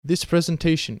This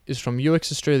presentation is from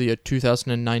UX Australia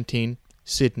 2019,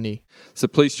 Sydney. So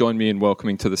please join me in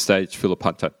welcoming to the stage Philip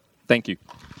Hunter. Thank you.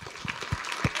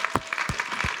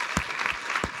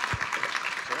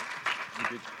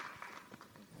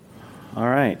 All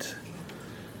right.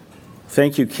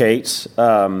 Thank you, Kate.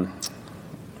 I've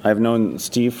known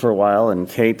Steve for a while, and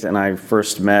Kate and I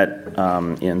first met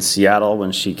in Seattle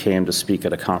when she came to speak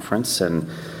at a conference, and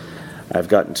I've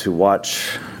gotten to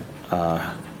watch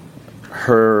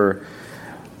her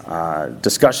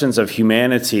discussions of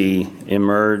humanity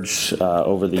emerge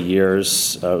over the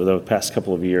years, over the past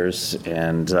couple of years,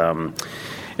 and so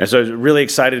I was really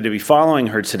excited to be following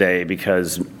her today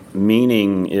because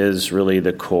meaning is really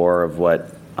the core of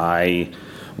what I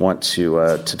want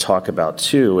to talk about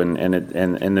too, and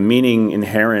the meaning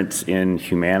inherent in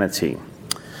humanity.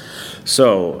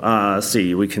 So let's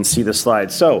see, we can see the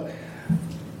slide. So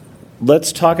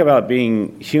let's talk about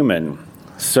being human.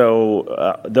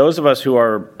 So those of us who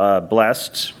are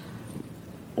blessed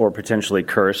or potentially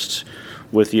cursed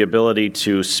with the ability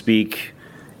to speak,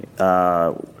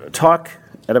 talk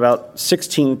at about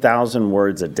 16,000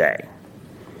 words a day.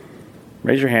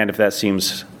 Raise your hand if that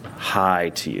seems high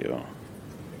to you.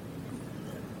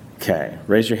 Okay,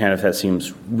 raise your hand if that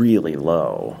seems really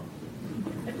low.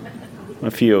 A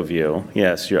few of you,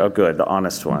 yes, you're good, the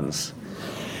honest ones.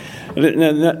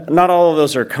 Not all of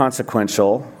those are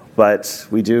consequential, but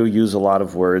we do use a lot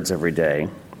of words every day.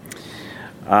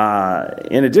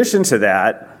 In addition to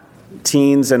that,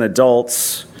 teens and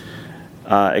adults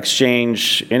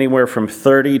exchange anywhere from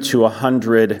 30 to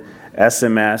 100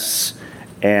 SMS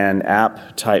and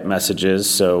app-type messages,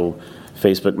 so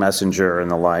Facebook Messenger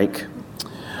and the like,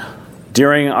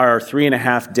 during our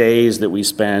 3.5 days that we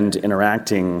spend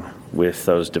interacting with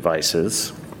those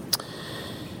devices.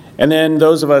 And then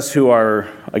those of us who are,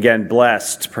 again,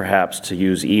 blessed perhaps to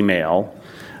use email,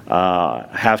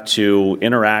 have to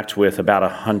interact with about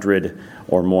 100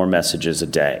 or more messages a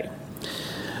day.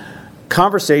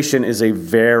 Conversation is a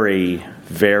very,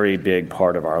 very big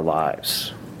part of our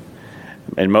lives.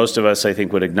 And most of us, I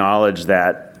think, would acknowledge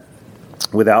that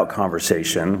without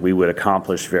conversation, we would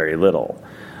accomplish very little.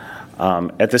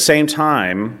 At the same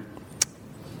time,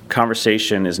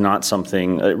 conversation is not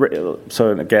something,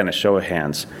 so again, a show of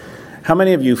hands. How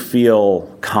many of you feel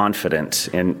confident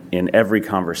in every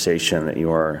conversation that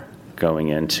you are going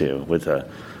into with a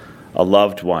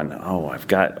loved one? I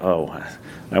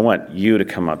want you to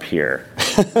come up here.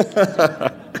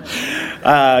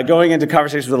 Going into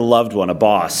conversations with a loved one, a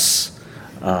boss,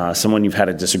 someone you've had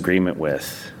a disagreement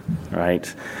with,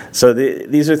 right? So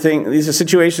these are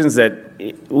situations that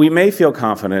we may feel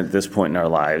confident at this point in our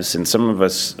lives, and some of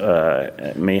us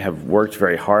may have worked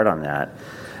very hard on that.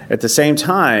 At the same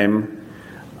time,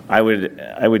 I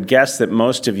would guess that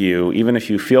most of you, even if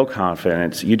you feel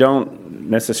confident, you don't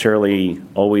necessarily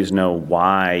always know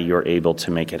why you're able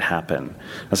to make it happen.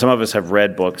 Now, some of us have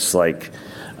read books like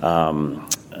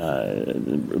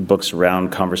books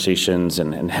around conversations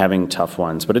and having tough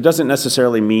ones, but it doesn't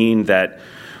necessarily mean that,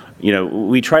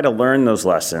 we try to learn those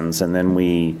lessons and then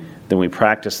we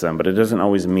practice them, but it doesn't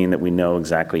always mean that we know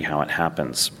exactly how it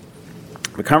happens.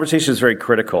 The conversation is very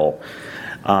critical.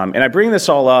 And I bring this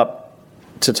all up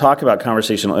to talk about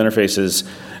conversational interfaces,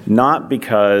 not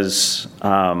because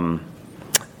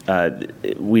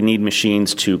we need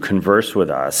machines to converse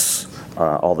with us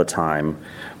all the time,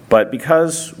 but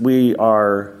because we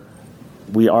are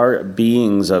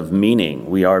beings of meaning.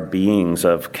 We are beings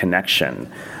of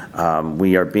connection.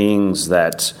 We are beings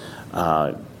that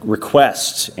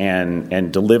request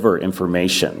and deliver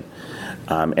information.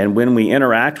 And when we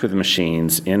interact with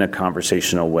machines in a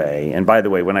conversational way, and by the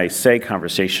way, when I say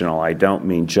conversational, I don't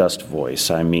mean just voice,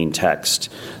 I mean text.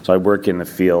 So I work in the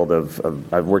field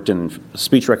I've worked in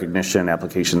speech recognition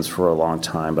applications for a long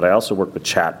time, but I also work with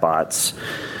chatbots,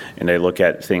 and I look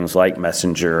at things like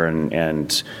Messenger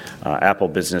and Apple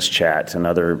Business Chat and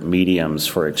other mediums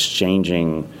for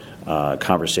exchanging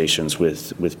conversations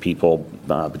with people,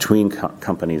 between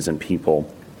companies and people.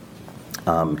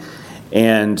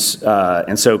 And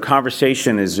so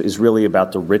conversation is really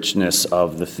about the richness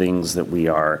of the things that we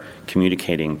are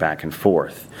communicating back and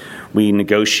forth. We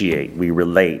negotiate, we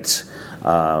relate,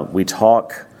 we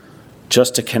talk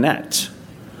just to connect.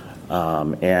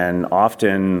 And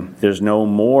often there's no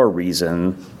more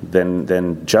reason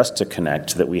than just to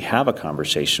connect that we have a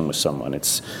conversation with someone.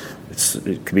 It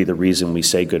could be the reason we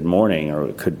say good morning, or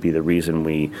it could be the reason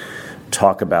we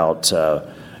talk about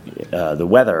the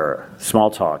weather, small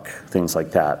talk, things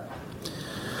like that.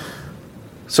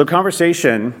 So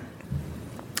conversation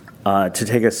To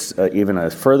take us even a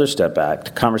further step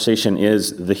back, conversation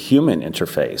is the human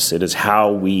interface. It is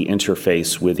how we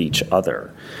interface with each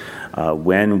other.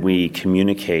 When we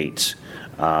communicate,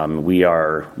 we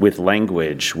are, with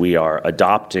language, we are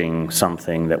adopting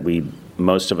something that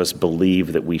most of us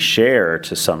believe that we share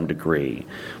to some degree,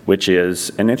 which is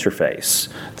an interface.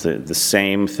 It's the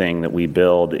same thing that we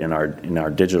build in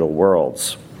our digital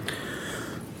worlds.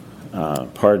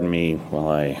 Pardon me while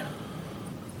I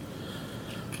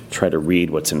try to read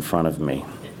what's in front of me.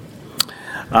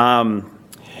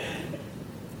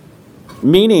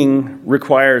 Meaning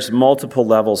requires multiple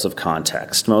levels of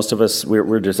context. Most of us,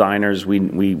 we're designers, we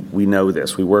know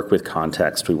this. We work with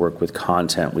context, we work with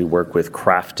content, we work with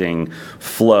crafting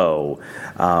flow.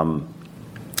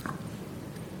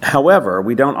 However,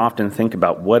 we don't often think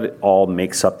about what all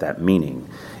makes up that meaning.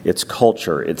 It's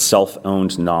culture, it's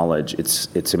self-owned knowledge,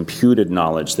 it's imputed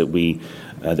knowledge that we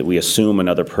assume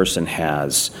another person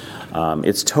has.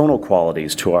 It's tonal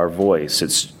qualities to our voice,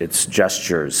 it's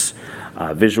gestures,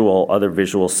 other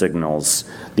visual signals,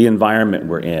 the environment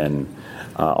we're in.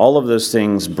 All of those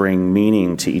things bring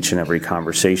meaning to each and every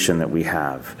conversation that we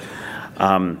have.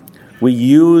 We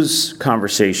use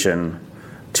conversation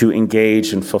to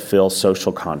engage and fulfill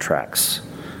social contracts.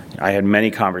 I had many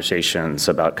conversations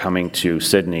about coming to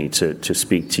Sydney to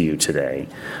speak to you today.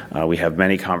 We have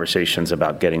many conversations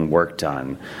about getting work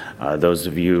done. Those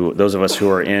of us who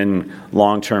are in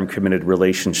long-term committed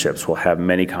relationships will have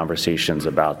many conversations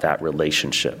about that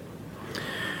relationship.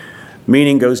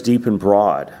 Meaning goes deep and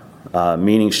broad.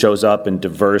 Meaning shows up in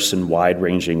diverse and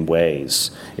wide-ranging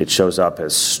ways. It shows up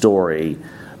as story,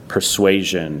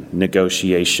 persuasion,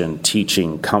 negotiation,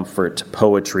 teaching, comfort,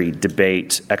 poetry,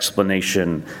 debate,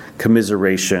 explanation,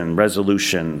 commiseration,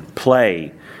 resolution,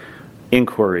 play,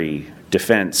 inquiry,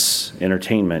 defense,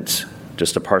 entertainment,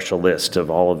 just a partial list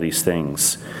of all of these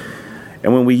things.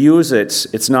 And when we use it,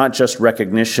 it's not just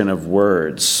recognition of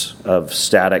words, of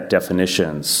static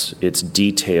definitions. It's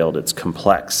detailed, it's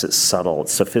complex, it's subtle,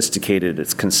 it's sophisticated,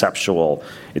 it's conceptual,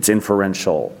 it's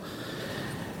inferential.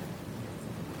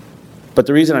 But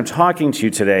the reason I'm talking to you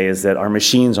today is that our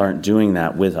machines aren't doing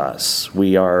that with us.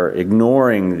 We are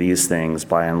ignoring these things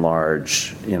by and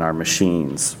large in our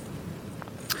machines.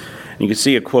 And you can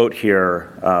see a quote here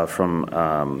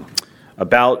from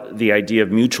about the idea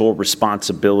of mutual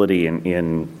responsibility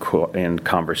in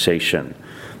conversation,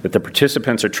 that the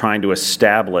participants are trying to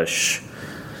establish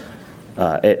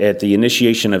at the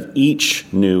initiation of each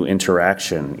new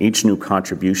interaction, each new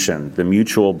contribution, the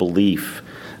mutual belief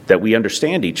that we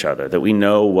understand each other, that we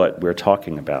know what we're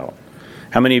talking about.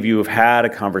 How many of you have had a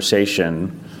conversation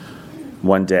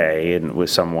one day with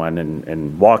someone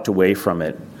and walked away from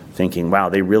it thinking, wow,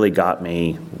 they really got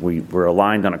me. We're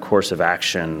aligned on a course of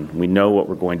action. We know what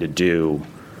we're going to do.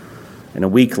 And a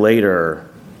week later,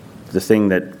 the thing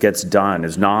that gets done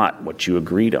is not what you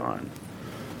agreed on.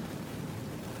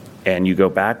 And you go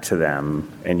back to them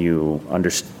and you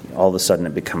understand. All of a sudden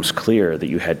it becomes clear that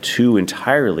you had two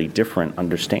entirely different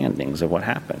understandings of what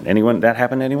happened. Anyone, that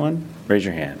happened to anyone? Raise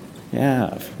your hand.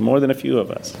 Yeah, more than a few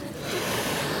of us.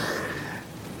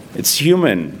 It's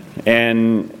human.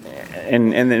 And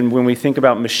then when we think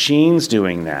about machines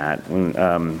doing that,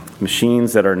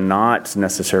 machines that are not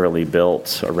necessarily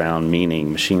built around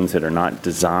meaning, machines that are not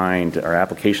designed, or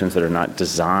applications that are not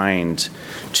designed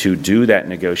to do that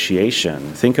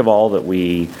negotiation, think of all that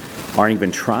we aren't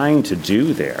even trying to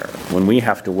do there when we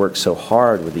have to work so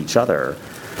hard with each other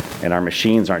and our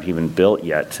machines aren't even built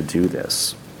yet to do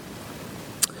this.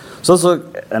 So let's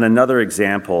look at another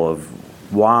example of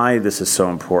why this is so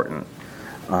important.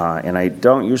 And I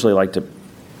don't usually like to,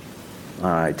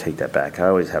 I take that back. I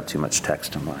always have too much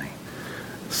text on my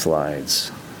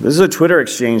slides. This is a Twitter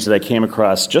exchange that I came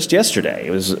across just yesterday.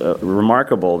 It was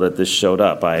remarkable that this showed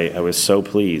up. I was so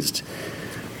pleased.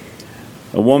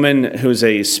 A woman who's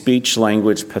a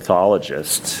speech-language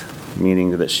pathologist,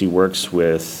 meaning that she works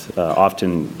with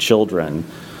often children,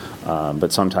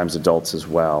 but sometimes adults as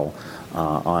well,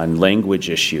 on language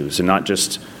issues, and not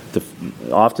just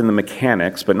often the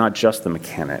mechanics, but not just the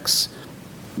mechanics.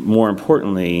 More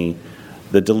importantly,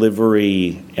 the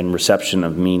delivery and reception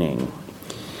of meaning.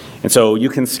 And so you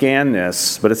can scan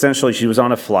this, but essentially she was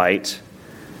on a flight.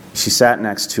 She sat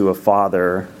next to a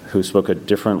father who spoke a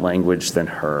different language than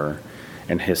her,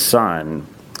 and his son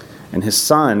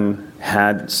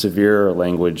had severe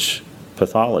language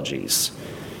pathologies.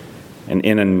 And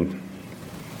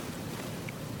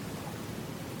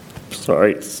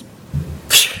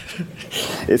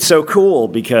it's so cool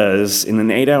because in an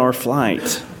 8-hour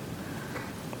flight,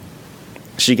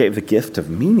 she gave the gift of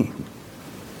meaning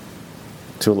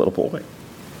to a little boy.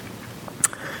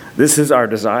 This is our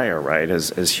desire, right,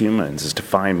 as humans, is to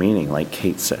find meaning, like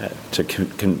Kate said, to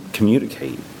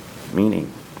communicate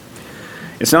meaning.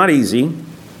 It's not easy,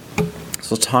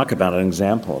 so let's talk about an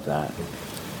example of that.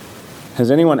 Has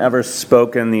anyone ever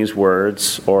spoken these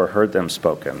words or heard them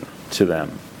spoken to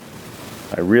them?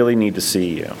 I really need to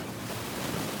see you.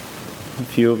 A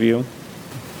few of you,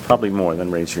 probably more than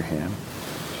raise your hand.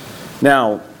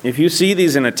 Now, if you see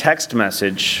these in a text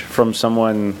message from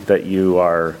someone that you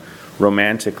are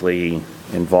romantically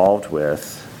involved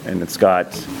with, and it's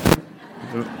got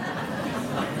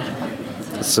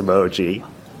this emoji,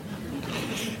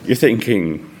 you're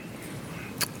thinking,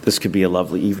 this could be a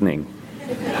lovely evening.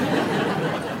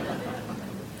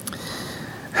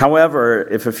 However,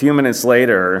 if a few minutes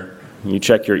later you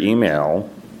check your email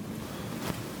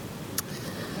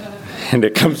and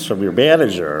it comes from your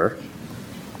manager,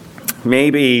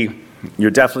 maybe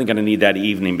you're definitely going to need that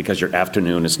evening because your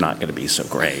afternoon is not going to be so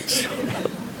great.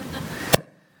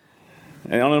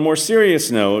 And on a more serious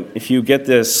note, if you get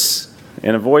this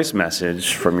in a voice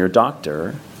message from your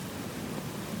doctor,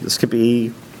 this could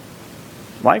be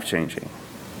life-changing.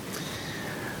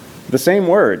 The same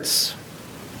words,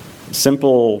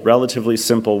 simple, relatively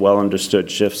simple, well-understood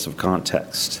shifts of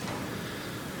context.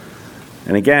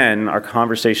 And again, our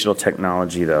conversational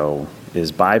technology, though,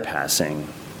 is bypassing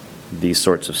these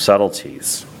sorts of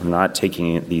subtleties. We're not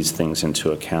taking these things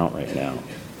into account right now.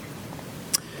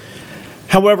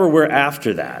 However, we're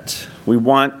after that. We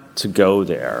want to go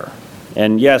there.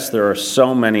 And yes, there are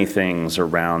so many things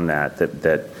around that,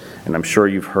 and I'm sure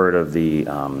you've heard of the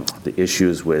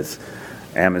issues with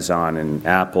Amazon and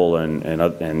Apple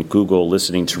and Google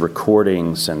listening to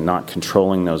recordings and not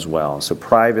controlling those well. So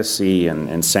privacy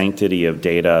and sanctity of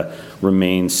data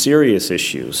remain serious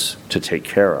issues to take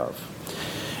care of.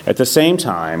 At the same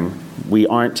time, we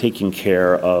aren't taking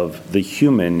care of the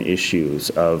human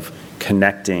issues of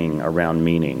connecting around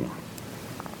meaning.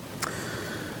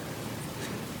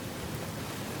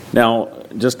 Now,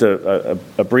 just a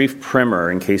brief primer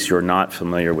in case you're not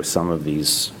familiar with some of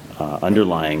these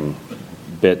underlying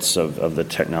bits of the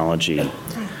technology.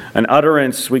 An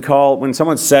utterance, when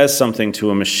someone says something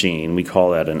to a machine, we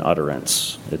call that an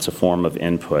utterance. It's a form of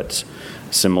input,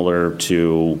 similar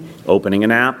to opening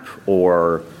an app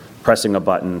or pressing a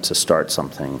button to start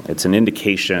something. It's an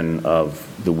indication of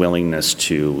the willingness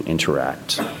to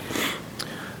interact.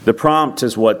 The prompt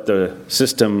is what the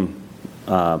system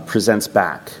presents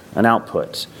back, an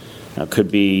output. Now, it could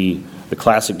be the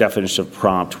classic definition of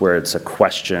prompt where it's a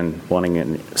question,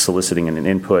 soliciting an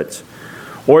input,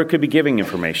 or it could be giving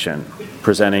information,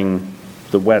 presenting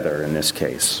the weather in this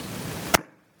case.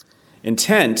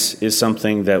 Intent is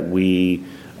something that we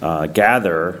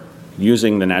gather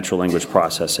using the natural language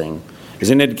processing is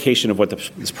an indication of what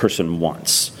this person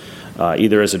wants,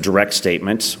 either as a direct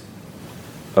statement,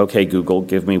 okay, Google,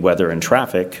 give me weather and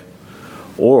traffic,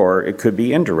 or it could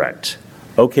be indirect.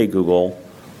 Okay, Google,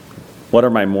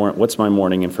 what's my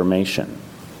morning information?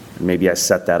 Maybe I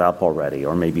set that up already,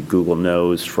 or maybe Google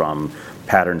knows from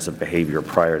patterns of behavior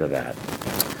prior to that.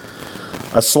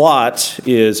 A slot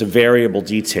is a variable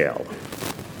detail.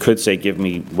 Could say, give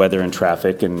me weather and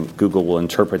traffic, and Google will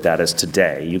interpret that as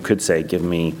today. You could say, give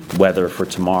me weather for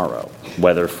tomorrow,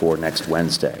 weather for next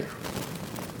Wednesday.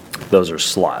 Those are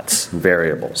slots,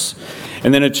 variables.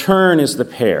 And then a turn is the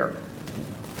pair,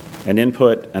 an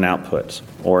input, an output,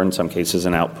 or in some cases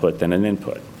an output, then an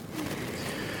input.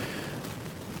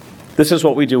 This is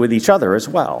what we do with each other as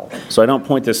well. So I don't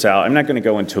point this out. I'm not going to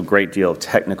go into a great deal of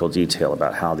technical detail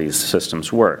about how these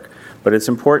systems work, but it's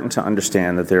important to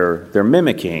understand that they're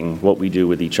mimicking what we do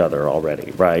with each other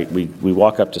already, right? We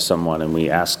walk up to someone and we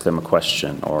ask them a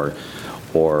question, or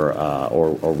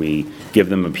we give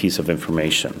them a piece of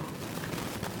information.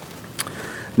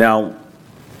 Now,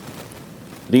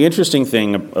 the interesting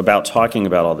thing about talking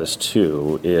about all this,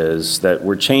 too, is that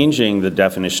we're changing the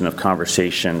definition of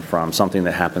conversation from something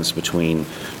that happens between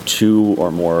two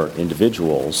or more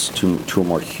individuals, two or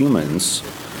more humans,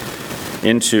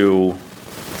 into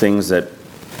things that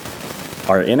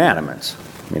are inanimate.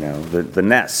 You know, the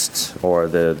Nest or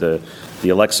the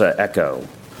Alexa Echo.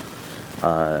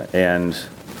 And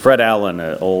Fred Allen,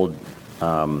 an old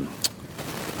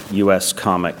U.S.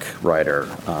 comic writer,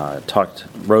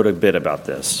 wrote a bit about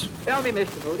this. Tell me,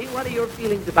 Mr. Moody, what are your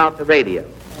feelings about the radio?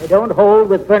 I don't hold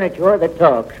with furniture that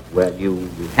talks. Well, you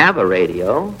have a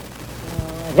radio.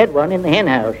 I had one in the hen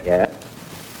house, yeah.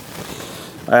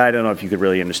 I don't know if you could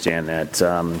really understand that.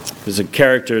 There's a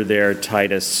character there,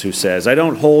 Titus, who says, I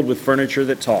don't hold with furniture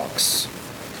that talks.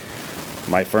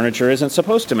 My furniture isn't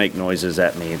supposed to make noises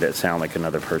at me that sound like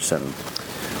another person.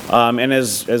 And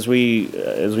as we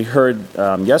heard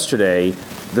yesterday,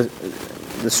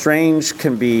 the strange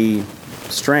can be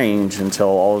strange until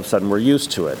all of a sudden we're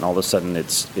used to it, and all of a sudden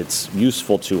it's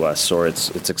useful to us, or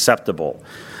it's acceptable.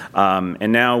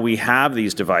 And now we have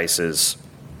these devices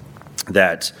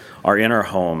that are in our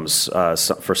homes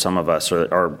for some of us,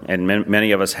 and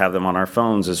many of us have them on our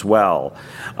phones as well.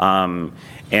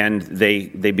 And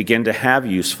they begin to have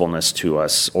usefulness to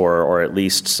us, or at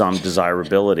least some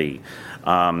desirability.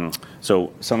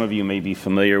 So some of you may be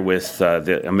familiar with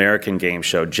the American game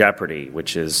show Jeopardy,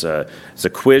 which is it's a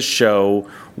quiz show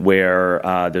where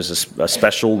there's a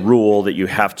special rule that you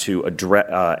have to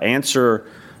answer.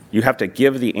 You have to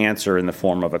give the answer in the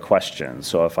form of a question.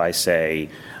 So if I say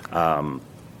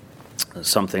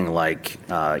something like,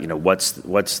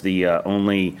 what's the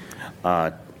only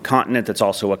continent that's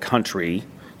also a country,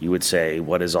 you would say,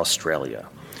 what is Australia?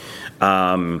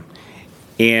 And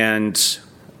it's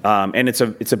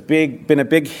been a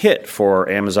big hit for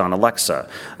Amazon Alexa,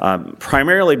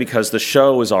 primarily because the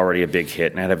show was already a big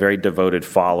hit and had a very devoted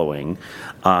following.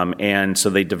 And so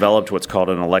they developed what's called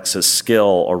an Alexa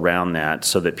skill around that,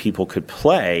 so that people could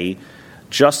play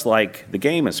just like the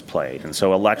game is played. And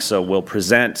so Alexa will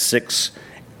present 6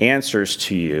 answers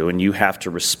to you, and you have to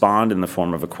respond in the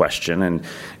form of a question,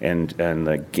 and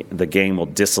the game will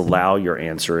disallow your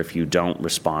answer if you don't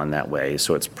respond that way.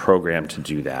 So it's programmed to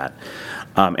do that.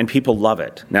 And people love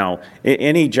it. Now,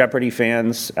 any Jeopardy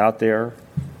fans out there?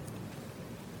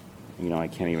 I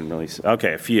can't even really say.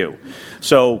 Okay, a few.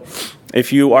 So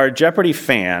if you are a Jeopardy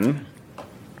fan,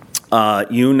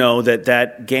 you know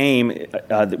that game,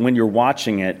 when you're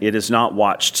watching it, it is not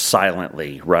watched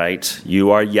silently, right?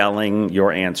 You are yelling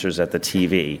your answers at the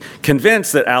TV,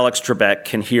 convinced that Alex Trebek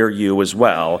can hear you as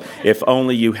well, if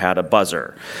only you had a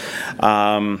buzzer.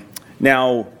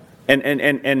 Now,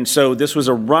 and so this was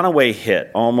a runaway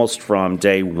hit almost from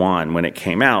day one when it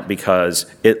came out, because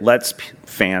it lets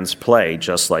fans play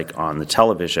just like on the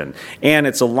television, and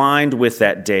it's aligned with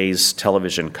that day's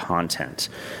television content,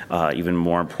 even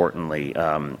more importantly.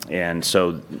 And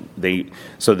so the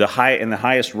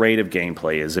highest rate of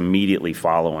gameplay is immediately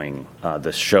following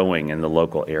the showing in the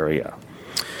local area.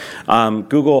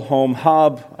 Google Home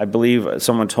Hub, I believe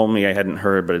someone told me, I hadn't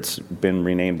heard, but it's been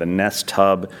renamed the Nest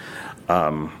Hub,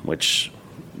 which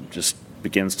just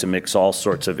begins to mix all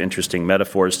sorts of interesting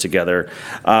metaphors together.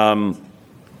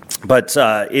 But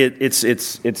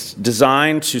it's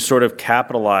designed to sort of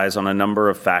capitalize on a number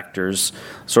of factors,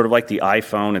 sort of like the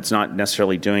iPhone. It's not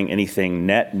necessarily doing anything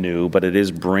net new, but it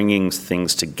is bringing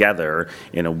things together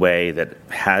in a way that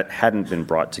hadn't been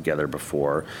brought together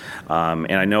before.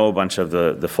 And I know a bunch of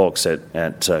the folks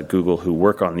at Google who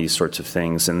work on these sorts of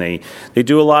things, and they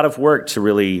do a lot of work to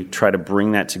really try to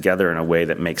bring that together in a way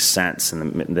that makes sense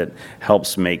and that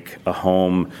helps make a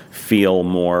home feel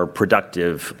more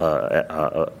productive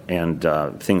and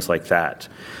things like that.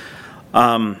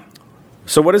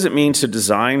 So what does it mean to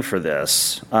design for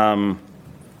this? When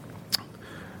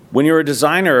you're a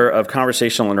designer of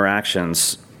conversational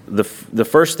interactions, the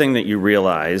first thing that you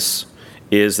realize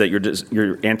is that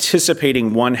you're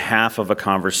anticipating one half of a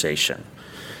conversation.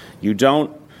 You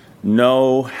don't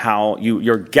know how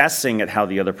you're guessing at how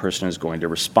the other person is going to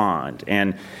respond.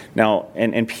 And now,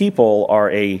 and people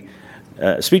are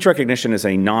speech recognition is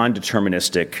a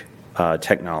non-deterministic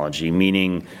technology,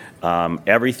 meaning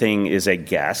everything is a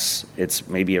guess. It's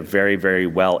maybe a very, very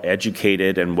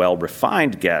well-educated and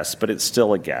well-refined guess, but it's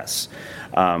still a guess.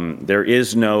 There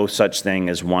is no such thing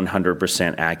as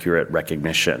 100% accurate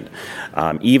recognition,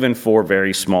 even for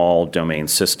very small domain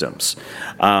systems.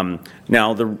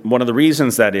 Now, one of the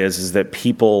reasons that is that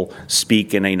people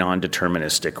speak in a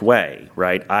non-deterministic way,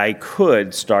 right? I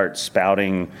could start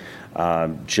spouting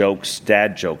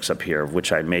dad jokes up here, of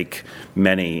which I make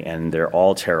many, and they're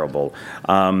all terrible.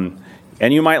 And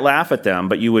you might laugh at them,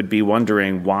 but you would be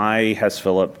wondering, why has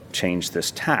Philip changed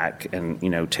this tack and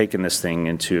taken this thing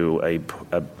into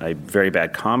a very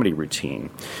bad comedy routine?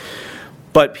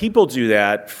 But people do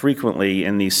that frequently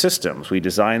in these systems. We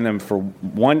design them for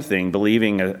one thing,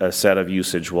 believing a set of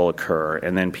usage will occur,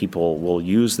 and then people will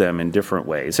use them in different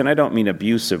ways. And I don't mean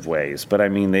abusive ways, but I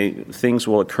mean things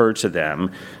will occur to them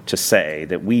to say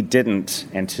that we didn't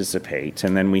anticipate,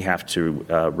 and then we have to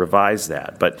revise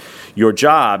that. But your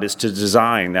job is to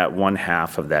design that one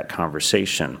half of that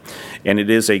conversation. And it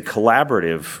is a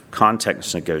collaborative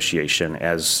context negotiation,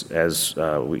 as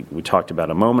we talked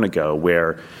about a moment ago,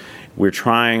 where we're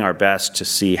trying our best to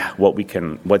see what we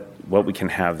can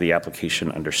have the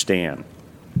application understand.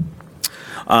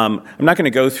 I'm not going to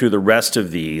go through the rest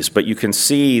of these, but you can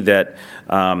see that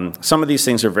some of these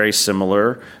things are very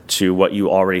similar to what you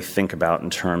already think about in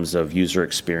terms of user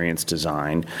experience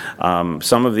design.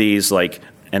 Some of these, like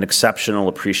an exceptional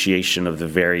appreciation of the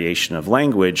variation of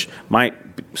language might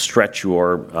stretch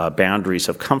your boundaries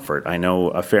of comfort. I know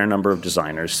a fair number of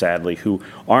designers, sadly, who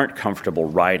aren't comfortable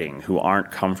writing, who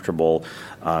aren't comfortable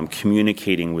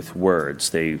communicating with words.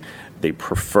 They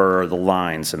prefer the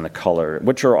lines and the color,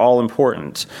 which are all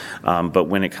important. But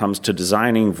when it comes to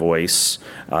designing voice,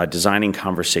 designing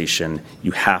conversation,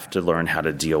 you have to learn how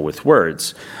to deal with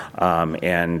words.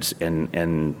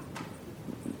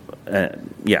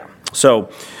 So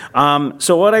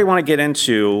what I want to get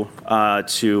into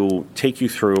to take you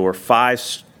through are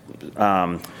 5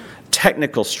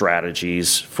 technical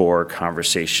strategies for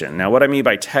conversation. Now, what I mean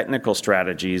by technical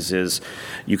strategies is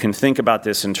you can think about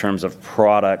this in terms of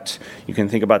product. You can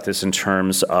think about this in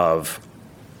terms of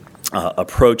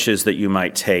approaches that you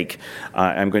might take.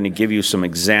 I'm going to give you some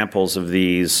examples of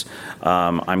these.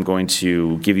 I'm going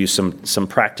to give you some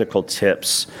practical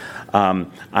tips.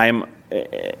 I'm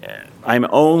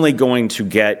only going to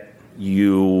get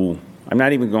you. I'm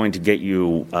not even going to get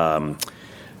you.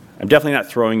 I'm definitely not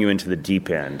throwing you into the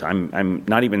deep end. I'm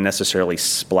not even necessarily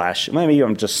splashing. Maybe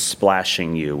I'm just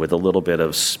splashing you with a little bit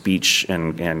of speech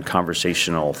and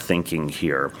conversational thinking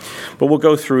here. But we'll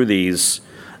go through these.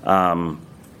 So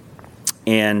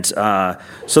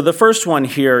the first one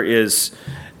here is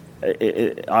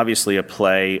obviously a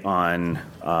play on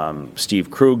Steve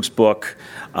Krug's book.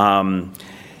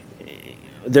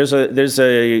 There's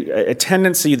a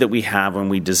tendency that we have when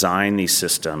we design these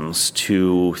systems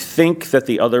to think that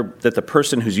the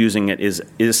person who's using it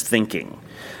is thinking.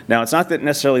 Now, it's not that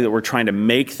necessarily that we're trying to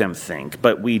make them think,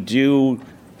 but we do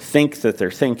think that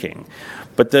they're thinking.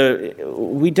 But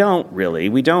we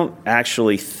don't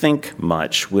actually think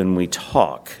much when we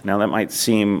talk. Now, that might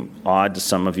seem odd to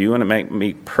some of you, and it might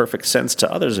make perfect sense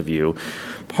to others of you.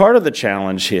 Part of the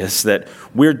challenge is that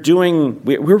we're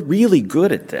really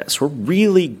good at this. We're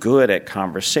really good at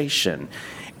conversation.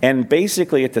 And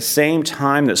basically, at the same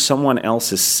time that someone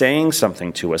else is saying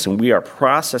something to us, and we are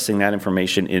processing that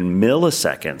information in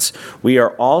milliseconds, we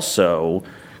are also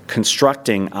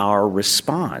constructing our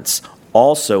response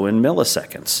also in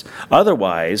milliseconds.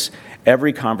 Otherwise,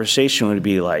 every conversation would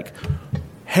be like,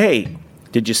 hey,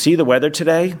 did you see the weather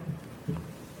today?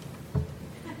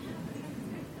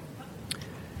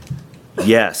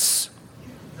 Yes.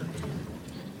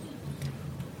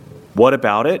 What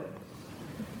about it?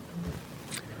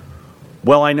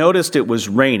 Well, I noticed it was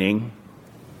raining.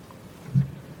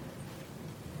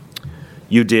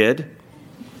 You did?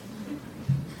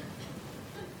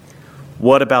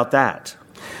 What about that?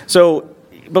 So,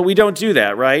 but we don't do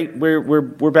that, right?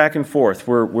 We're back and forth.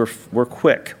 We're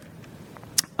quick.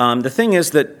 The thing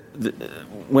is that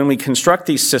when we construct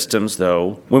these systems,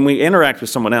 though, when we interact with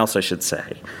someone else, I should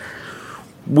say,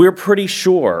 we're pretty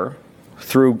sure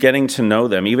through getting to know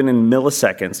them, even in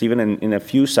milliseconds, even in a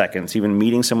few seconds, even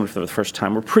meeting someone for the first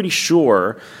time, we're pretty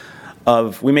sure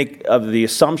of the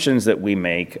assumptions that we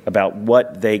make about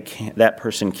what that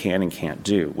person can and can't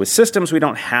do. With systems, we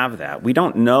don't have that. We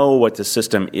don't know what the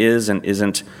system is and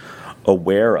isn't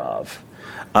aware of.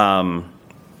 And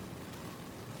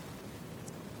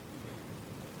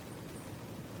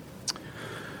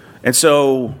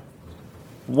so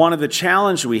one of the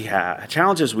challenges we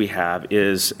have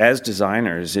is, as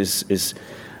designers, is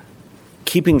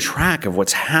keeping track of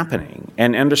what's happening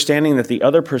and understanding that the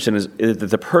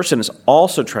person is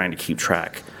also trying to keep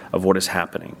track of what is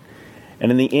happening.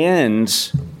 And in the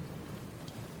end,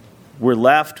 we're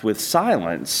left with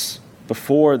silence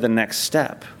before the next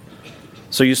step.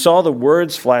 So you saw the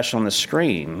words flash on the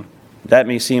screen. That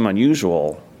may seem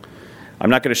unusual. I'm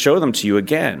not going to show them to you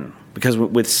again, because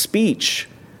with speech,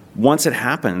 once it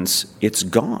happens, it's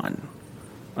gone,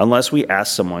 unless we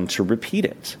ask someone to repeat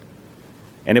it.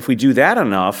 And if we do that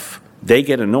enough, they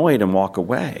get annoyed and walk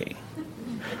away.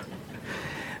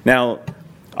 Now,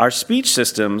 our speech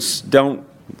systems don't,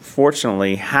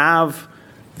 fortunately, have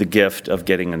the gift of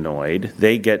getting annoyed.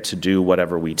 They get to do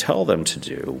whatever we tell them to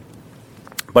do.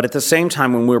 But at the same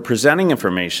time, when we're presenting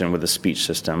information with a speech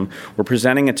system, we're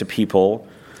presenting it to people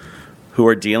who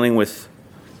are dealing with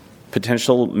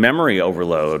potential memory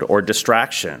overload or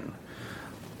distraction.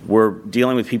 We're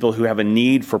dealing with people who have a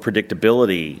need for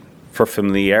predictability, for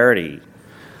familiarity.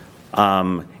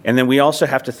 And then we also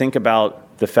have to think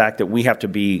about the fact that we have to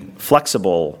be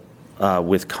flexible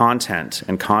with content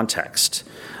and context.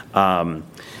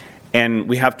 And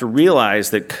we have to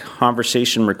realize that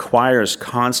conversation requires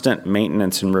constant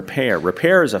maintenance and repair.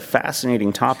 Repair is a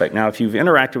fascinating topic. Now, if you've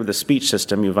interacted with a speech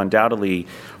system, you've undoubtedly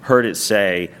heard it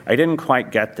say, I didn't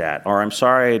quite get that, or I'm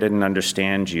sorry I didn't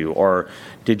understand you, or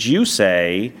did you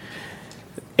say...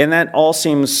 And that all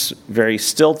seems very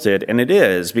stilted, and it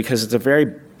is, because it's a very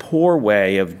poor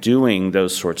way of doing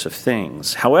those sorts of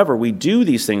things. However, we do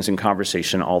these things in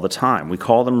conversation all the time. We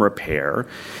call them repair,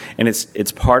 and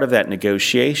it's part of that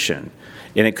negotiation.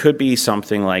 And it could be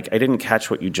something like, I didn't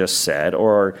catch what you just said,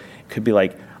 or it could be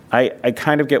like, I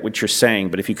kind of get what you're saying,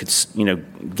 but if you could,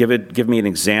 give me an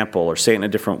example or say it in a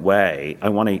different way, I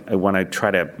want to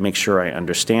try to make sure I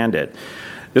understand it.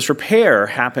 This repair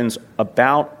happens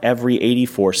about every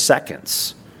 84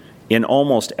 seconds in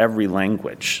almost every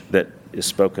language that is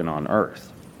spoken on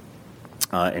Earth.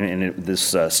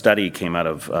 This study came out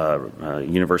of a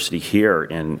university here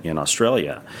in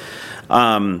Australia.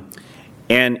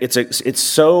 And it's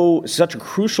such a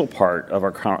crucial part of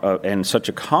our and such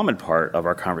a common part of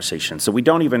our conversation. So we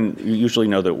don't even usually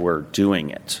know that we're doing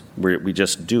it. We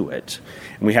just do it,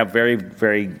 and we have very,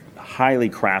 very highly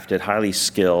crafted, highly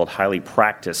skilled, highly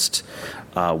practiced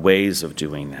ways of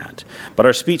doing that. But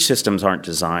our speech systems aren't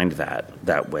designed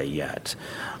that way yet.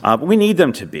 But we need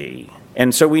them to be.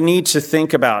 And so we need to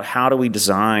think about how do we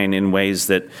design in ways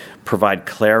that provide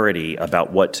clarity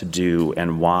about what to do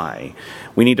and why.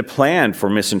 We need to plan for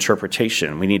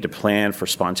misinterpretation. We need to plan for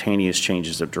spontaneous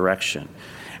changes of direction.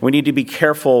 We need to be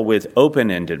careful with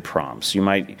open-ended prompts. You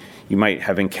might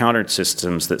have encountered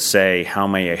systems that say, "How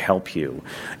may I help you?"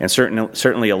 And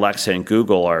certainly Alexa and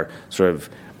Google are sort of,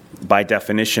 by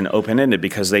definition, open-ended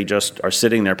because they just are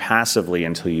sitting there passively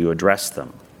until you address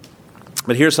them.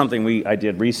 But here's something I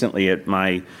did recently at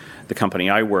the company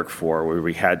I work for, where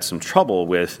we had some trouble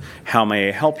with "How may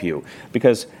I help you?"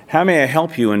 Because "How may I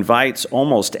help you?" invites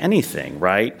almost anything,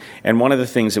 right? And one of the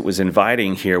things it was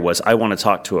inviting here was, "I want to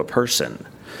talk to a person."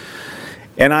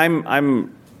 And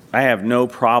I have no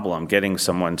problem getting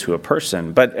someone to a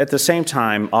person, but at the same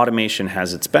time, automation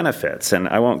has its benefits, and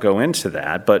I won't go into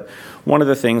that. But one of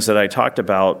the things that I talked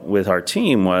about with our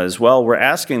team was, well, we're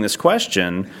asking this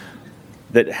question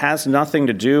that has nothing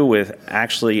to do with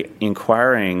actually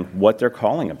inquiring what they're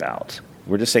calling about.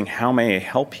 We're just saying, "How may I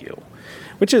help you?"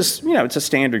 Which is, it's a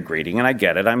standard greeting, and I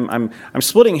get it. I'm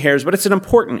splitting hairs, but it's an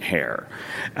important hair,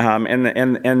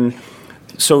 and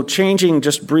so changing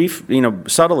just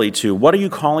subtly to, "What are you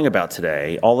calling about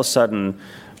today?" All of a sudden,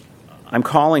 I'm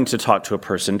calling to talk to a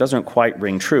person doesn't quite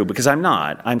ring true, because I'm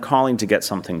not. I'm calling to get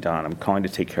something done. I'm calling to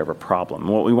take care of a problem.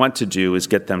 And what we want to do is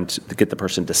get the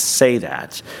person to say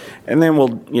that, and then we'll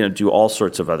do all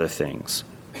sorts of other things.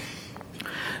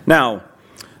 Now,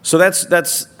 so that's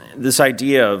this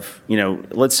idea of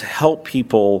let's help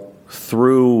people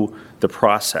through the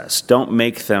process. Don't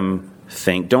make them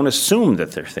think. Don't assume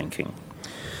that they're thinking.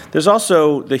 There's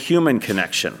also the human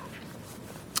connection,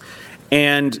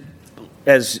 and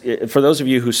for those of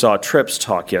you who saw Tripp's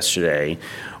talk yesterday,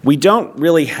 we don't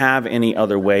really have any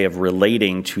other way of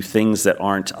relating to things that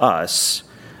aren't us,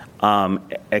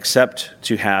 except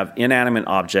to have inanimate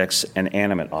objects and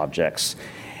animate objects.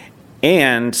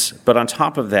 But on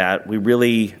top of that, we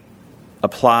really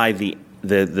apply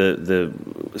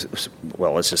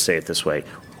well, let's just say it this way.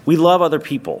 We love other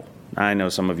people. I know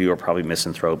some of you are probably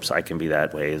misanthropes. I can be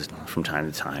that way from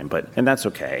time to time, and that's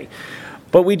okay.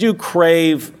 But we do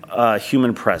crave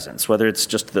human presence, whether it's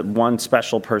just the one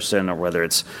special person or whether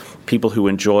it's people who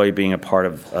enjoy being a part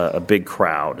of a big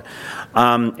crowd.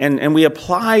 And we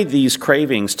apply these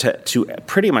cravings to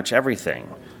pretty much everything.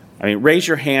 I mean, raise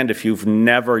your hand if you've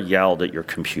never yelled at your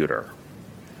computer.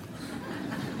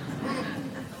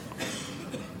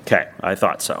 Okay, I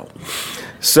thought so.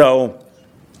 So,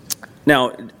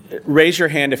 now, raise your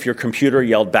hand if your computer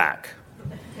yelled back.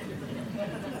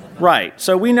 Right,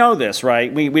 so we know this,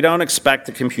 right? We don't expect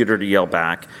the computer to yell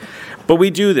back, but we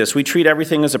do this. We treat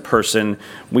everything as a person.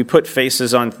 We put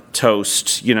faces on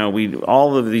toast,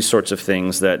 all of these sorts of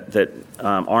things that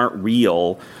aren't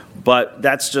real, but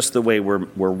that's just the way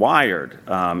we're wired.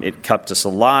 It kept us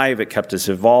alive, it kept us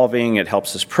evolving, it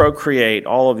helps us procreate,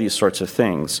 all of these sorts of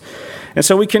things. And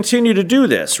so we continue to do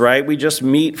this, right? We just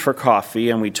meet for coffee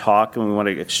and we talk and we want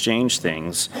to exchange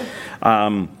things.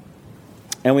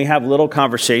 And we have little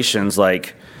conversations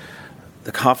like,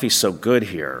 "The coffee's so good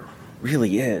here."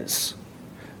 Really is.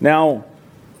 Now,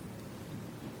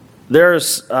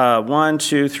 there's 1,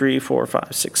 2, 3, 4, 5,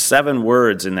 6, 7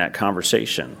 words in that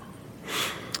conversation.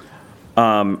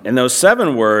 And those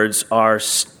 7 words are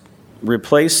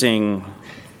replacing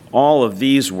all of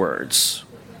these words.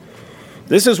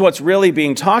 This is what's really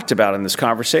being talked about in this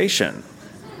conversation.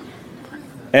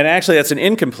 And actually, that's an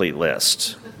incomplete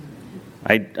list.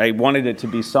 I wanted it to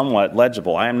be somewhat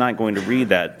legible. I am not going to read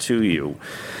that to you.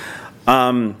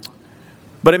 But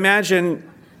imagine,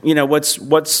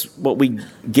 what we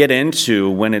get into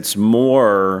when it's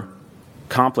more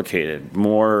complicated,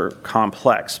 more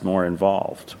complex, more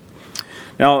involved.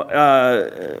 Now,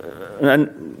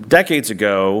 decades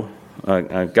ago,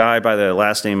 a guy by the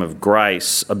last name of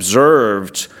Grice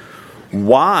observed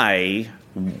why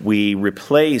we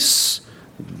replace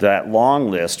that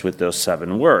long list with those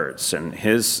 7 words. And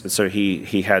so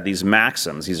he had these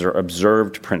maxims. These are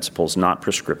observed principles, not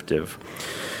prescriptive.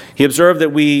 He observed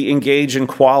that we engage in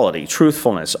quality,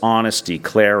 truthfulness, honesty,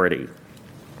 clarity.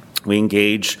 We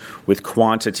engage with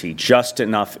quantity, just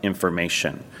enough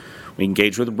information. We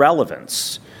engage with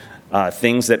relevance,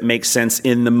 things that make sense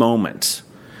in the moment.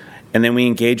 And then we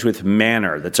engage with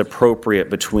manner that's appropriate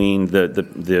between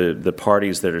the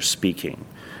parties that are speaking.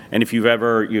 And if you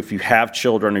have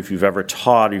children, if you've ever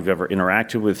taught, if you've ever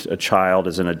interacted with a child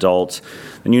as an adult,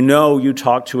 then you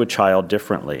talk to a child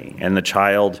differently. And the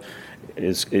child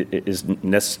is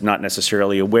not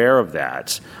necessarily aware of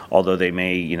that, although they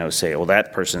may, say, well,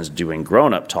 that person's doing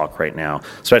grown-up talk right now,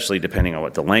 especially depending on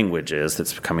what the language is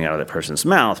that's coming out of that person's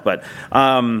mouth. But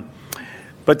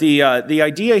the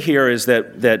idea here is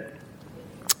that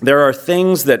there are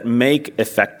things that make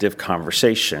effective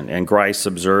conversation, and Grice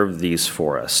observed these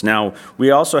for us. Now,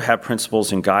 we also have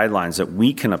principles and guidelines that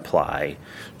we can apply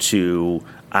to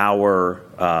our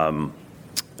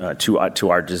to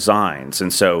our designs,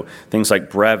 and so things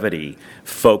like brevity,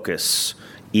 focus,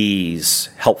 ease,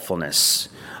 helpfulness.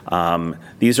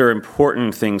 These are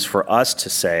important things for us to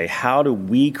say. How do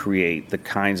we create the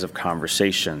kinds of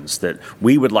conversations that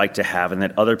we would like to have and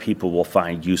that other people will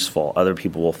find useful, other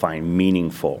people will find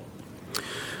meaningful?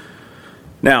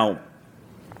 Now,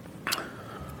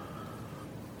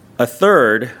 a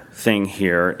third thing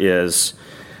here is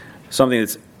something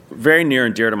that's very near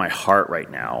and dear to my heart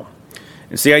right now.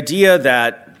 It's the idea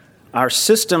that our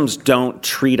systems don't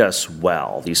treat us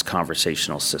well, these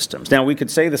conversational systems. Now, we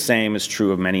could say the same is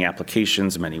true of many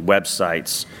applications, many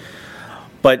websites,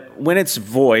 but when it's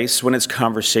voice, when it's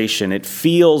conversation, it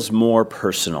feels more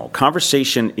personal.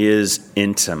 Conversation is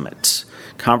intimate.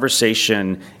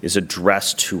 Conversation is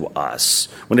addressed to us.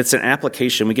 When it's an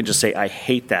application, we can just say, I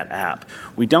hate that app.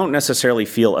 We don't necessarily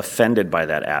feel offended by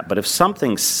that app, but if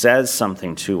something says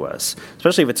something to us,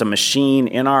 especially if it's a machine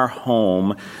in our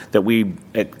home that we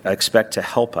expect to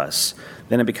help us,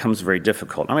 then it becomes very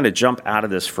difficult. I'm going to jump out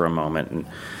of this for a moment and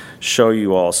show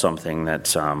you all something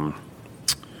that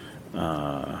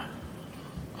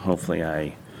hopefully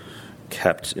I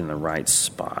kept in the right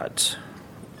spot.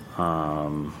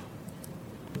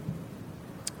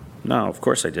 No, of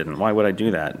course I didn't. Why would I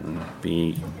do that and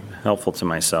be helpful to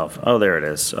myself? Oh, there it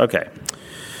is. Okay.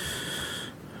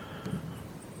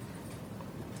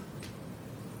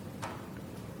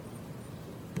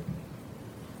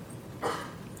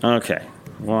 Okay.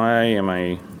 Why am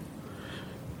I...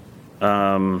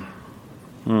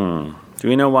 Do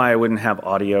we know why I wouldn't have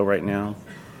audio right now?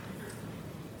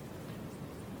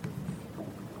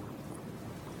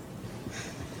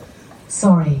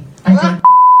 Sorry, I don't...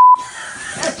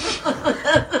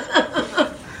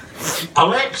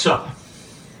 Alexa,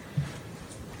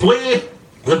 play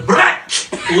the Brat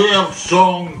Lair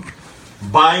song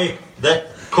by the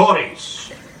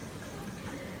Corries.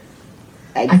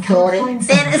 I can't find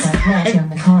songs by Party on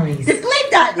the Corries. Play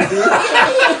that.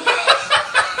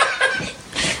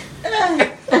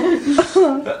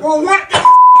 Well, what the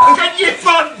can you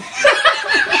fun?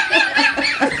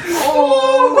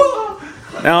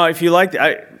 Now, if you like,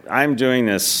 I'm doing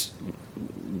this.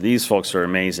 These folks are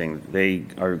amazing. They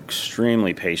are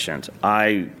extremely patient.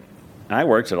 I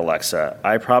worked at Alexa.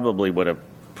 I probably would have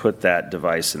put that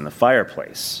device in the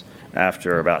fireplace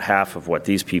after about half of what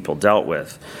these people dealt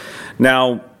with.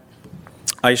 Now,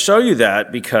 I show you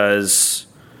that because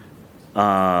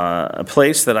a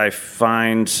place that I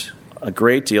find a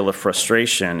great deal of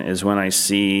frustration is when I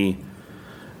see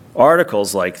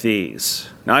articles like these.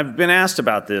 Now, I've been asked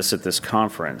about this at this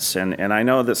conference, and I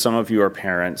know that some of you are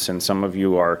parents, and some of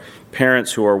you are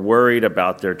parents who are worried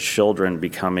about their children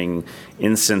becoming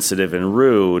insensitive and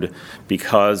rude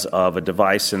because of a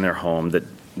device in their home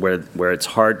where it's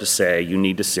hard to say, you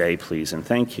need to say please and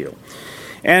thank you.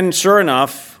 And sure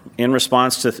enough, in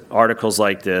response to articles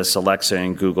like this, Alexa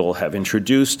and Google have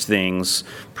introduced things,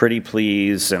 Pretty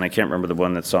Please, and I can't remember the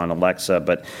one that's on Alexa,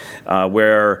 but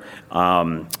where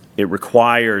it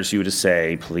requires you to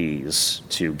say please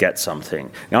to get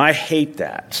something. Now, I hate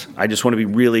that. I just want to be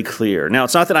really clear. Now,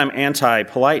 it's not that I'm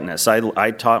anti-politeness.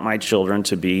 I taught my children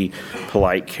to be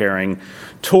polite, caring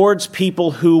towards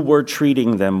people who were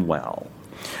treating them well.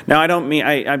 Now, I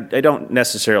don't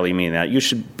necessarily mean that. You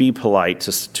should be polite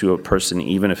to a person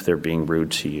even if they're being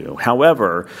rude to you.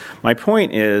 However, my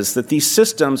point is that these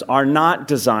systems are not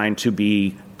designed to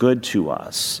be good to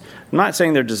us. I'm not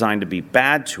saying they're designed to be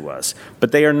bad to us,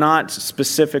 but they are not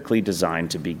specifically designed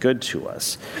to be good to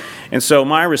us. And so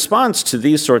my response to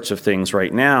these sorts of things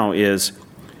right now is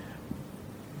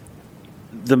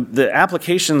the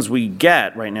applications we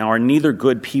get right now are neither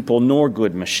good people nor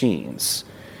good machines.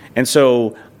 And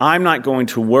so I'm not going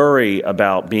to worry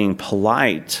about being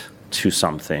polite to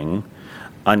something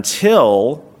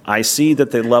until I see that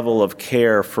the level of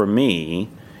care for me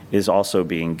is also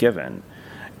being given.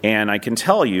 And I can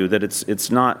tell you that it's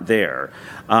not there.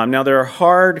 Now, there are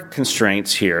hard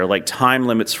constraints here, like time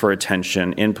limits for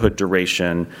attention, input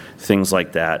duration, things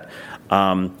like that.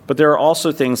 But there are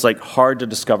also things like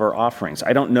hard-to-discover offerings.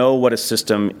 I don't know what a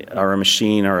system or a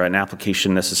machine or an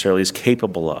application necessarily is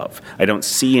capable of. I don't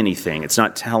see anything. It's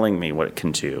not telling me what it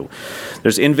can do.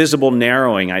 There's invisible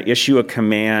narrowing. I issue a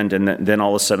command, and then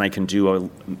all of a sudden I can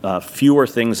do fewer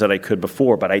things that I could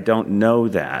before, but I don't know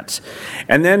that.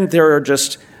 And then there are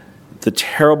just the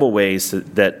terrible ways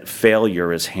that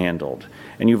failure is handled.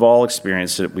 And you've all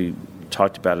experienced it. We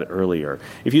talked about it earlier.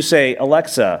 If you say,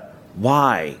 Alexa,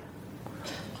 why?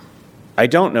 I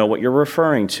don't know what you're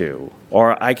referring to,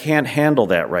 or I can't handle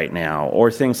that right now,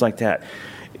 or things like that.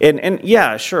 And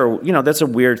yeah, sure, that's a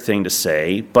weird thing to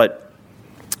say, but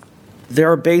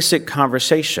there are basic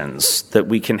conversations that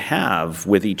we can have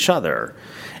with each other.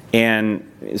 And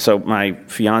so my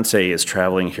fiance is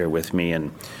traveling here with me,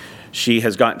 and she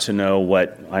has gotten to know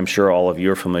what I'm sure all of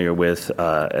you are familiar with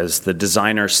as the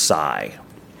designer sigh.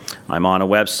 I'm on a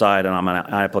website and I'm on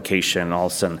an application, and all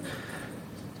of a sudden,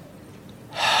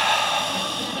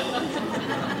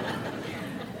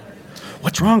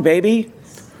 what's wrong, baby?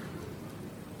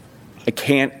 I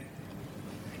can't.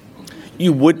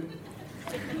 You would.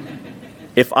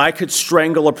 If I could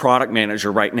strangle a product manager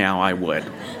right now, I would.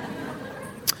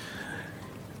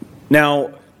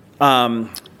 Now,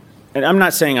 and I'm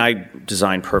not saying I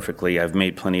design perfectly. I've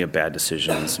made plenty of bad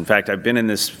decisions. In fact, I've been in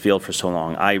this field for so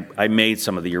long, I made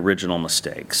some of the original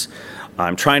mistakes.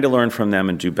 I'm trying to learn from them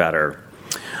and do better.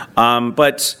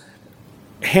 But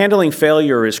handling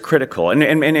failure is critical,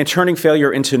 and turning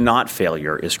failure into not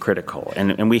failure is critical.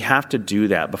 And we have to do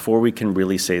that before we can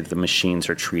really say that the machines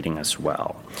are treating us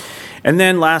well. And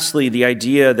then lastly, the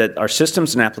idea that our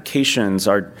systems and applications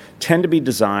tend to be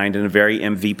designed in a very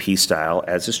MVP style,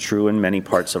 as is true in many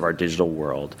parts of our digital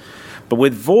world. But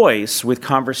with voice, with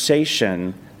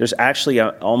conversation, there's actually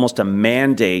almost a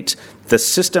mandate. The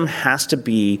system has to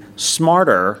be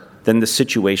smarter than the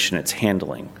situation it's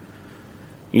handling.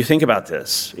 You think about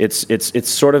this. It's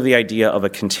sort of the idea of a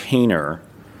container,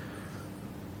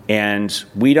 and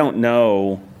we don't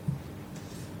know.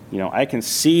 I can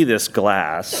see this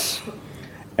glass,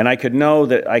 and I could know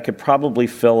that I could probably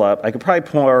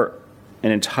pour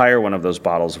an entire one of those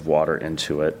bottles of water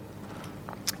into it.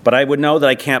 But I would know that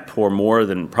I can't pour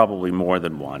probably more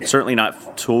than one. Certainly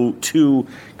not two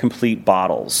complete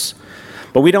bottles.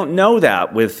 But we don't know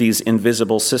that with these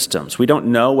invisible systems. We don't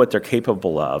know what they're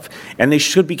capable of. And they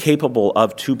should be capable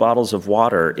of 2 bottles of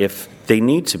water if they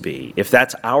need to be, if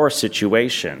that's our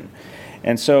situation.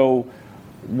 And so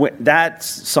that's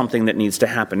something that needs to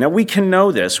happen. Now, we can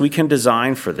know this. We can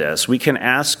design for this. We can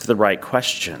ask the right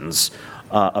questions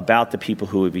about the people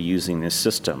who would be using these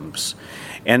systems.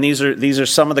 And these are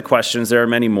some of the questions. There are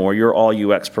many more. You're all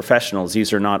UX professionals.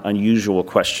 These are not unusual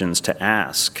questions to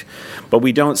ask. But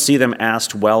we don't see them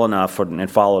asked well enough and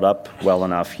followed up well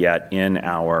enough yet in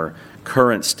our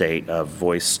current state of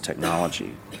voice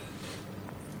technology.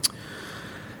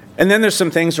 And then there's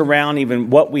some things around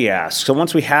even what we ask. So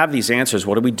once we have these answers,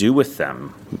 what do we do with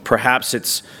them? Perhaps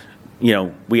it's,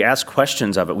 we ask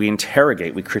questions of it, we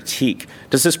interrogate, we critique.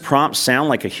 Does this prompt sound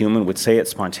like a human would say it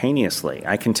spontaneously?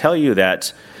 I can tell you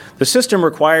that the system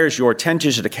requires your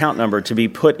 10-digit account number to be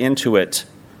put into it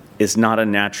is not a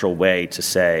natural way to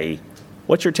say,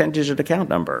 what's your 10-digit account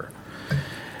number?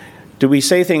 Do we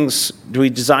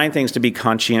design things to be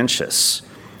conscientious?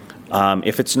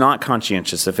 If it's not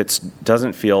conscientious, if it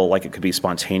doesn't feel like it could be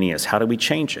spontaneous, how do we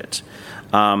change it?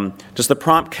 Does the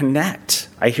prompt connect?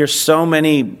 I hear so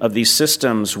many of these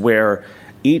systems where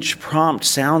each prompt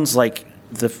sounds like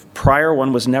the prior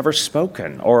one was never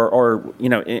spoken. Or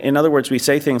in other words, we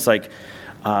say things like,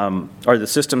 or the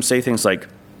systems say things like,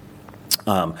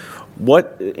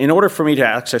 in order for me to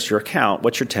access your account,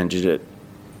 what's your 10-digit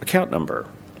account number?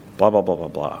 Blah, blah, blah, blah,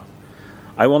 blah.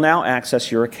 I will now access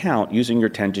your account using your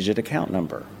 10-digit account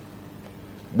number.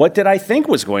 What did I think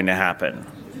was going to happen?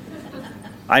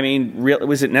 I mean,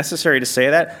 was it necessary to say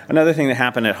that? Another thing that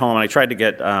happened at home, and I tried to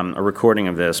get a recording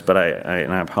of this, but I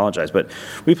apologize, but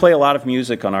we play a lot of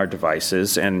music on our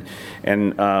devices, and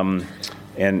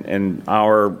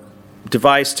our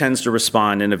device tends to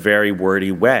respond in a very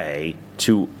wordy way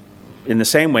in the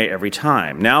same way every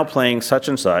time. Now playing such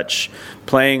and such,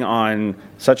 playing on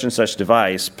such and such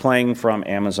device, playing from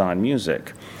Amazon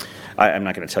Music. I'm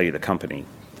not going to tell you the company.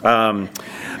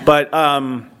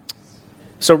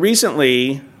 So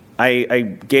recently, I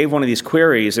gave one of these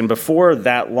queries, and before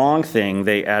that long thing,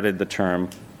 they added the term,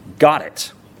 got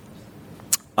it.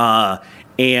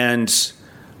 And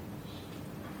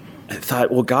I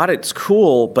thought, well, got it's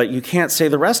cool, but you can't say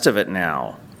the rest of it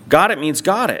now. Got it means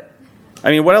got it.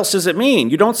 I mean, what else does it mean?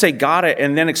 You don't say got it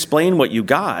and then explain what you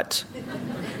got.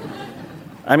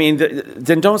 I mean,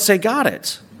 then don't say got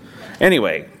it.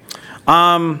 Anyway,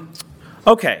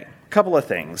 okay, a couple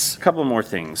more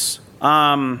things.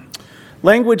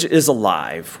 Language is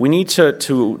alive. We need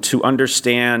to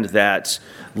understand that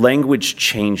language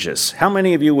changes. How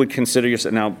many of you would consider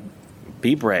yourself, now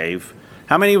be brave,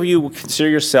 how many of you would consider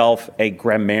yourself a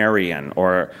grammarian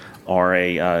or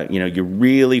a, you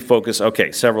really focus,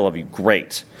 okay, several of you,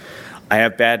 great. I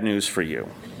have bad news for you.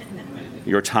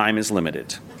 Your time is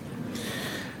limited.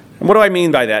 And what do I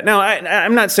mean by that? Now,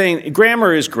 I'm not saying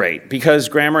grammar is great because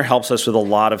grammar helps us with a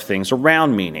lot of things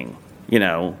around meaning.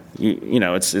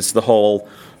 It's the whole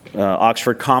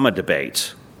Oxford comma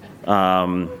debate,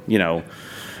 and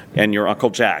your Uncle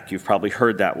Jack. You've probably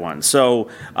heard that one. So,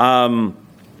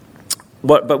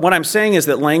 but what I'm saying is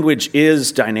that language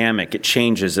is dynamic. It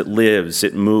changes. It lives.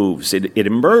 It moves. It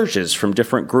emerges from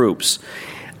different groups.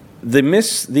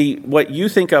 What you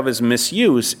think of as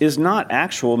misuse is not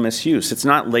actual misuse. It's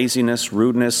not laziness,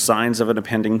 rudeness, signs of an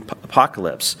impending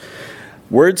apocalypse.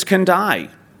 Words can die.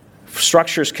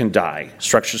 Structures can die.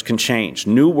 Structures can change.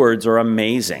 New words are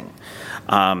amazing.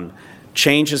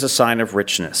 Change is a sign of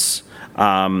richness.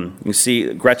 You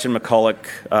see, Gretchen McCulloch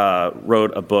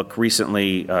wrote a book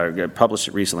recently, published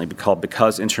it recently, called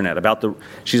 "Because Internet."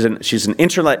 She's an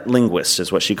internet linguist,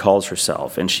 is what she calls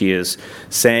herself, and she is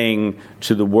saying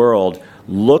to the world,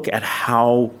 look at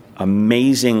how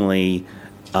amazingly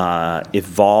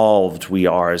evolved we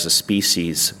are as a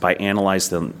species by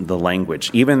analyzing the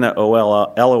language. Even the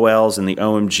LOLs and the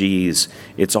OMGs,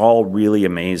 it's all really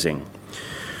amazing.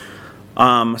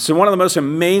 So one of the most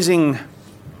amazing,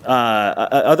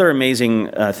 other amazing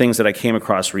things that I came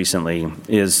across recently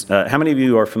is, how many of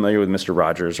you are familiar with Mr.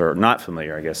 Rogers, or not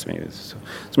familiar, I guess maybe. So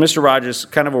Mr. Rogers,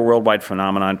 kind of a worldwide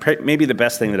phenomenon, maybe the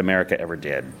best thing that America ever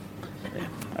did.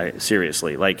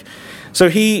 Seriously, so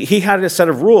he had a set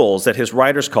of rules that his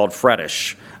writers called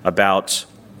Freddish about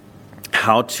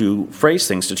how to phrase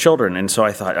things to children. And so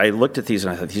I looked at these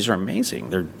and I thought, these are amazing.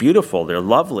 They're beautiful. They're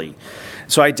lovely.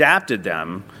 So I adapted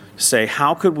them to say,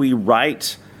 how could we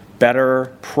write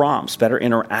better prompts, better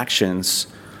interactions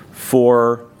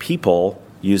for people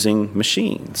using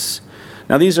machines?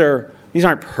 Now, these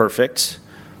aren't perfect,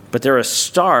 but they're a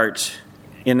start.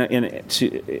 And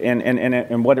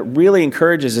what it really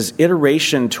encourages is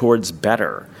iteration towards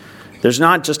better. There's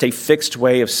not just a fixed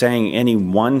way of saying any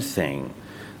one thing.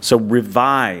 So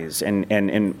revise and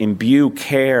imbue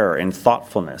care and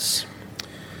thoughtfulness.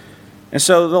 And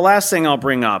so the last thing I'll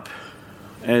bring up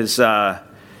is,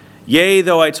 yea,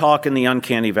 though I talk in the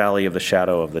uncanny valley of the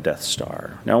shadow of the Death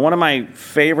Star. Now, one of my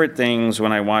favorite things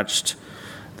when I watched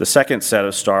the second set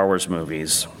of Star Wars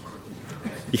movies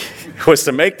was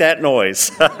to make that noise.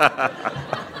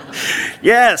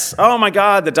 Yes. Oh my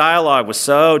God, the dialogue was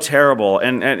so terrible,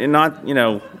 and not,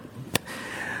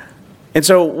 And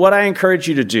so what I encourage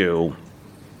you to do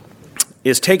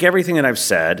is take everything that I've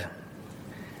said,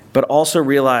 but also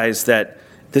realize that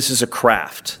this is a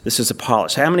craft. This is a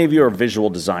polish. How many of you are visual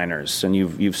designers and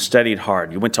you've studied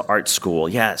hard? You went to art school,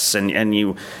 yes, and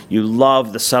you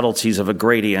love the subtleties of a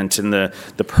gradient and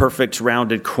the perfect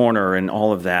rounded corner and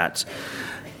all of that.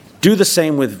 Do the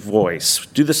same with voice.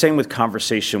 Do the same with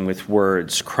conversation, with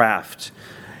words, craft.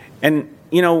 And,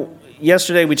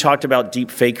 yesterday we talked about deep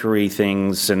fakery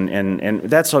things, and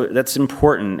that's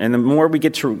important. And the more we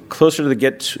get closer we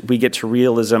get to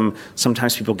realism,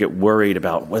 sometimes people get worried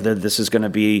about whether this is going to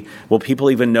be, will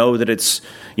people even know that it's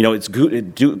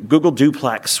Google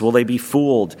Duplex? Will they be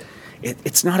fooled?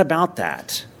 It's not about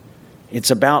that. It's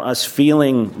about us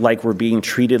feeling like we're being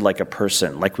treated like a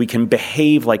person, like we can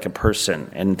behave like a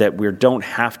person, and that we don't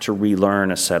have to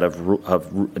relearn a set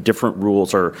of different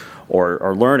rules or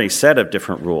learn a set of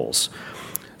different rules.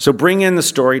 So bring in the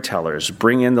storytellers,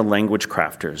 bring in the language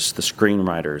crafters, the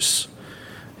screenwriters.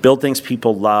 Build things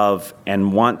people love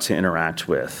and want to interact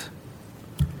with.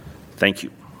 Thank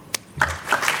you.